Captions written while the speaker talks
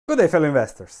Good day, fellow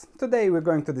investors. Today we're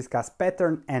going to discuss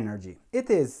Pattern Energy. It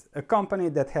is a company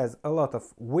that has a lot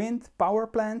of wind power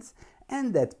plants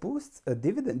and that boosts a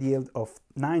dividend yield of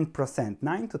 9%,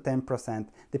 9 to 10%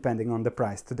 depending on the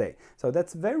price today. So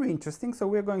that's very interesting. So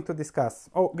we're going to discuss,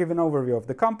 give an overview of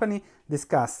the company,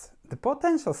 discuss the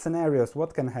potential scenarios,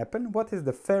 what can happen, what is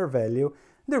the fair value,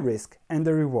 the risk and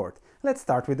the reward. Let's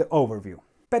start with the overview.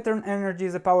 Pattern Energy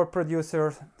is a power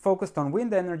producer focused on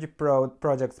wind energy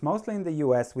projects mostly in the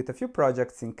US, with a few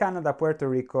projects in Canada, Puerto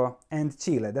Rico and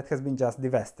Chile that has been just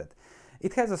divested.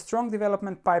 It has a strong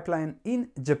development pipeline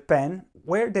in Japan,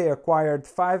 where they acquired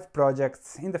 5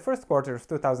 projects in the first quarter of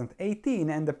 2018,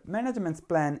 and the management's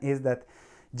plan is that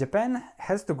Japan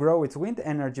has to grow its wind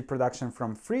energy production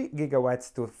from 3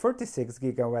 gigawatts to 36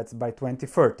 gigawatts by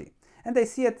 2030. And they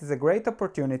see it as a great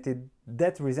opportunity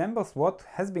that resembles what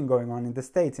has been going on in the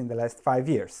States in the last 5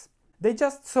 years. They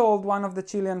just sold one of the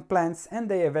Chilean plants and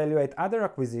they evaluate other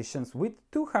acquisitions with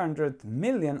 200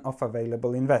 million of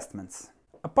available investments.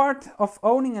 A part of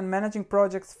owning and managing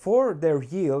projects for their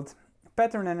yield,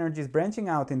 Pattern Energy is branching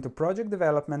out into project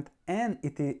development, and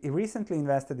it recently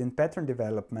invested in Pattern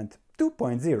Development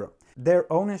 2.0.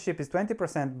 Their ownership is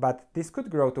 20%, but this could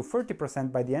grow to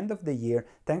 30% by the end of the year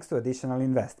thanks to additional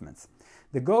investments.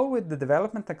 The goal with the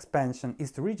development expansion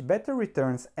is to reach better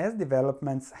returns, as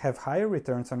developments have higher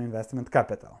returns on investment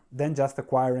capital than just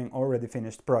acquiring already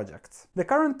finished projects. The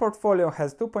current portfolio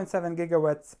has 2.7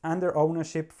 gigawatts under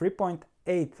ownership,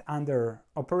 3.8 under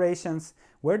operations,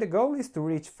 where the goal is to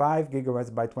reach 5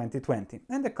 gigawatts by 2020,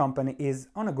 and the company is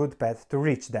on a good path to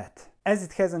reach that, as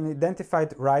it has an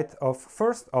identified right of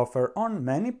first offer on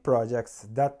many projects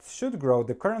that should grow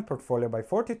the current portfolio by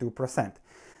 42%.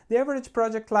 The average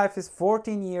project life is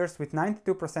 14 years with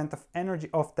 92% of energy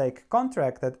offtake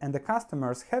contracted, and the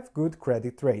customers have good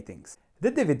credit ratings. The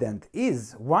dividend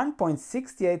is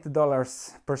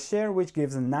 $1.68 per share, which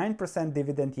gives a 9%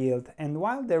 dividend yield, and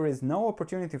while there is no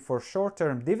opportunity for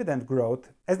short-term dividend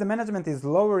growth, as the management is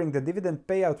lowering the dividend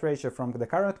payout ratio from the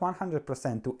current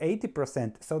 100% to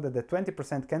 80% so that the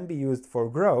 20% can be used for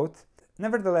growth,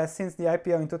 nevertheless, since the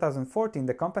IPO in 2014,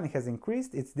 the company has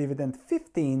increased its dividend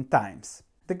 15 times.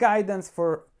 The guidance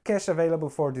for cash available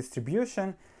for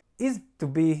distribution is to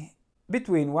be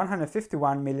between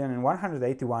 151 million and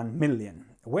 181 million,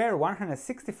 where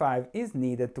 165 is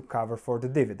needed to cover for the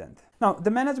dividend. Now,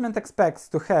 the management expects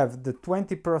to have the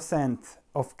 20%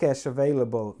 of cash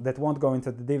available that won't go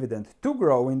into the dividend to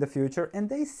grow in the future, and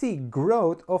they see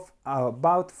growth of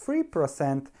about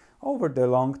 3% over the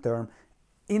long term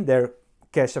in their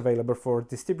cash available for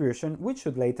distribution, which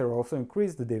should later also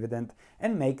increase the dividend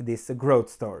and make this a growth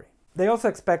story. They also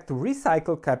expect to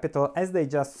recycle capital, as they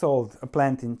just sold a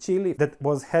plant in Chile that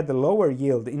had a lower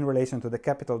yield in relation to the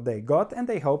capital they got, and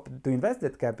they hope to invest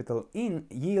that capital in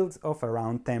yields of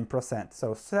around 10%.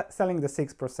 So selling the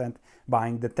 6%,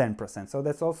 buying the 10%. So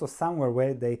that's also somewhere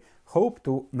where they hope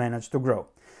to manage to grow.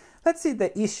 Let's see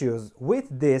the issues with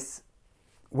this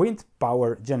wind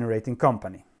power generating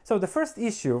company. So the first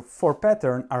issue for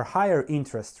Pattern are higher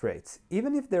interest rates.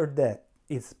 Even if their debt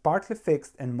is partly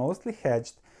fixed and mostly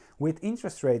hedged with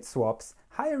interest rate swaps,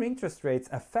 higher interest rates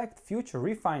affect future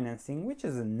refinancing, which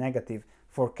is a negative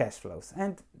for cash flows.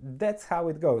 And that's how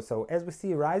it goes. So as we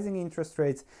see rising interest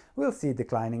rates, we'll see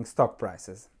declining stock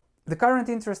prices. The current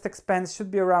interest expense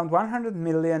should be around 100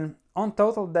 million on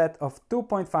total debt of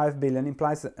 2.5 billion,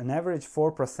 implies an average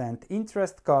 4%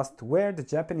 interest cost, where the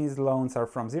Japanese loans are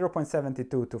from 0.72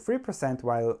 to 3%,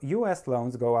 while US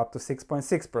loans go up to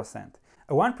 6.6%.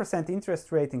 A 1%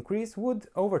 interest rate increase would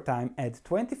over time add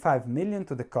 25 million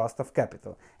to the cost of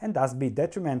capital and thus be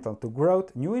detrimental to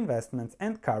growth, new investments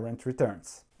and current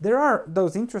returns. There are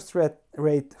those interest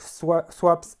rate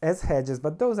swaps as hedges,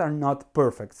 but those are not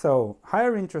perfect. So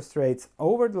higher interest rates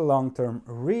over the long term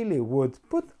really would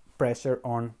put pressure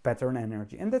on Pattern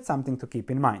Energy, and that's something to keep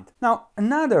in mind. Now,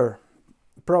 another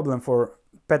problem for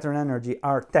Pattern Energy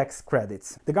are tax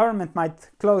credits. The government might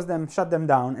close them, shut them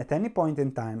down at any point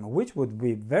in time, which would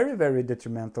be very, very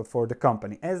detrimental for the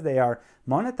company, as they are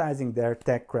monetizing their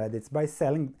tax credits by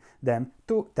selling them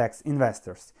to tax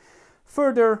investors.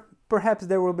 Further, perhaps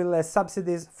there will be less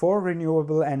subsidies for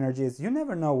renewable energies. You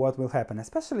never know what will happen,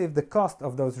 especially if the cost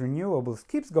of those renewables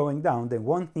keeps going down. They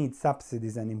won't need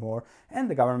subsidies anymore, and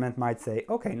the government might say,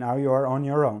 okay, now you are on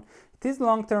your own. It is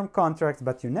long-term contracts,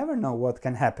 but you never know what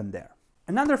can happen there.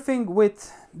 Another thing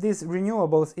with these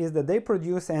renewables is that they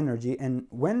produce energy, and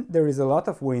when there is a lot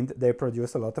of wind, they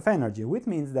produce a lot of energy, which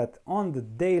means that on the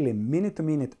daily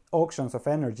minute-to-minute auctions of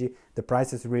energy, the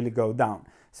prices really go down.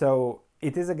 So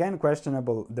it is again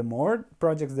questionable, the more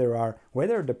projects there are,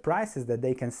 whether the prices that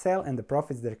they can sell and the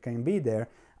profits that can be there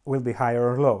will be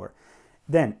higher or lower.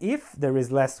 Then, if there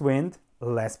is less wind,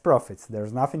 less profits.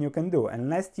 There's nothing you can do. And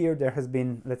last year there has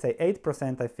been, let's say,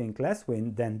 8%, I think, less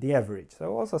wind than the average.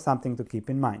 So also something to keep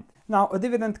in mind. Now, a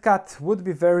dividend cut would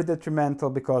be very detrimental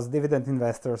because dividend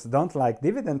investors don't like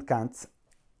dividend cuts.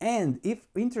 And if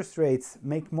interest rates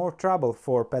make more trouble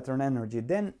for Pattern Energy,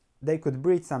 then they could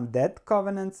breach some debt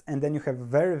covenants, and then you have a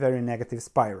very, very negative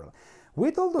spiral.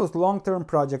 With all those long-term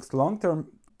projects, long-term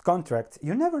contracts,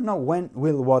 you never know when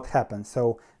will what happen.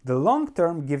 So the long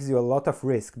term gives you a lot of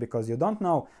risk because you don't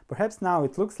know, perhaps now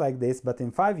it looks like this, but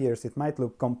in 5 years it might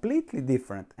look completely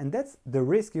different. And that's the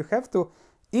risk you have to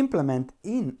implement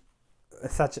in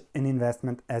such an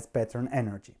investment as Pattern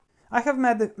Energy. I have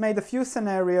made a few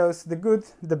scenarios, the good,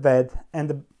 the bad, and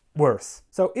the worse.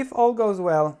 So if all goes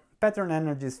well, Pattern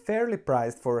Energy is fairly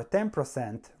priced for a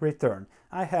 10% return.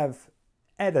 I have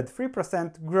added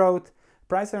 3% growth,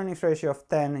 price earnings ratio of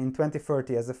 10 in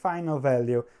 2030 as a final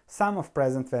value, sum of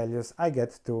present values, I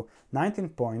get to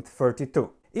 19.32.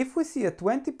 If we see a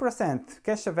 20%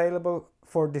 cash available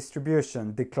for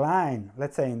distribution decline,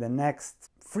 let's say in the next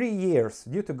 3 years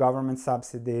due to government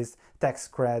subsidies, tax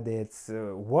credits,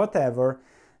 whatever,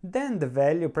 then the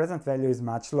value, present value is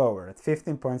much lower at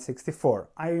 15.64.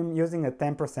 I am using a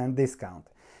 10% discount.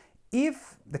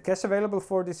 If the cash available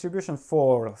for distribution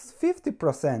falls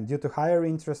 50% due to higher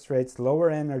interest rates, lower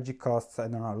energy costs, I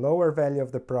don't know, lower value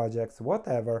of the projects,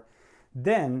 whatever,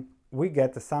 then we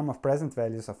get a sum of present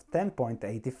values of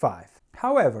 10.85.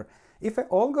 However, if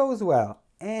all goes well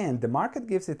and the market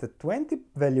gives it a 20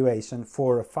 valuation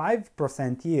for a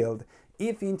 5% yield,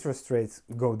 if interest rates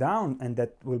go down, and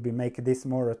that will make this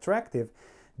more attractive,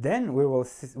 then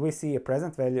we see a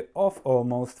present value of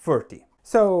almost 30.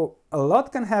 So a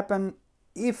lot can happen.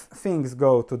 If things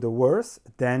go to the worse,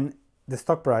 then the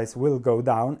stock price will go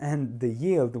down and the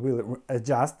yield will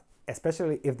adjust,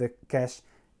 especially if the cash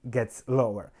gets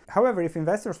lower. However, if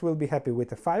investors will be happy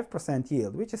with a 5%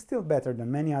 yield, which is still better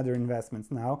than many other investments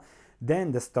now,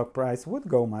 then the stock price would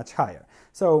go much higher.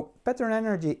 So Pattern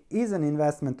Energy is an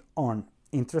investment on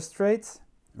interest rates,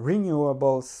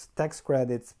 renewables, tax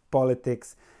credits,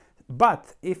 politics.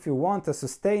 But if you want a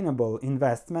sustainable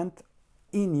investment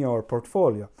in your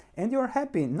portfolio and you're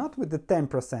happy not with the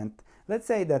 10%, let's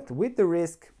say that with the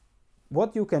risk,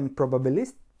 what you can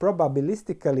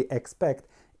probabilistically expect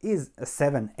is a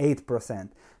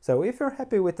 7-8%. So if you're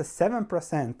happy with a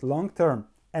 7% long-term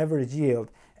average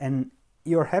yield and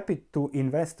you're happy to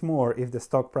invest more if the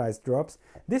stock price drops,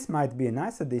 this might be a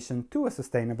nice addition to a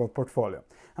sustainable portfolio.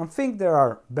 I think there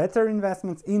are better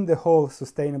investments in the whole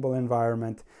sustainable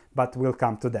environment, but we'll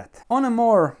come to that. On a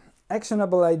more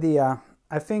actionable idea,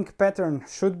 I think Pattern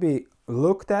should be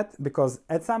looked at because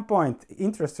at some point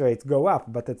interest rates go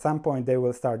up, but at some point they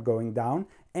will start going down.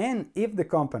 And if the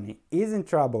company is in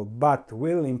trouble but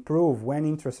will improve when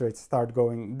interest rates start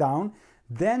going down,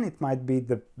 then it might be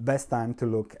the best time to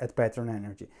look at Pattern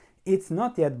Energy. It's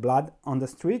not yet blood on the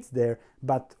streets there,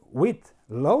 but with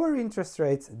lower interest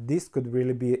rates, this could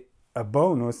really be a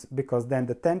bonus because then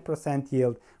the 10%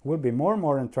 yield will be more and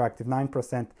more attractive,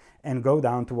 9%, and go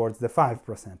down towards the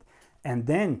 5%. And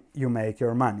then you make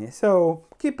your money. So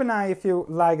keep an eye if you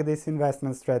like this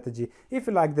investment strategy. If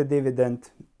you like the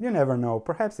dividend, you never know,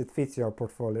 perhaps it fits your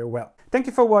portfolio well. Thank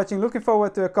you for watching, looking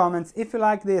forward to your comments. If you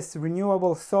like this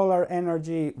renewable solar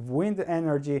energy, wind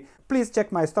energy, please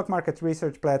check my stock market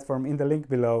research platform in the link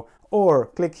below or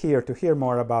click here to hear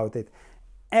more about it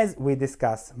as we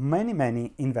discuss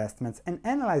many investments and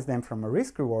analyze them from a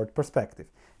risk-reward perspective.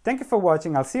 Thank you for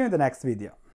watching, I'll see you in the next video.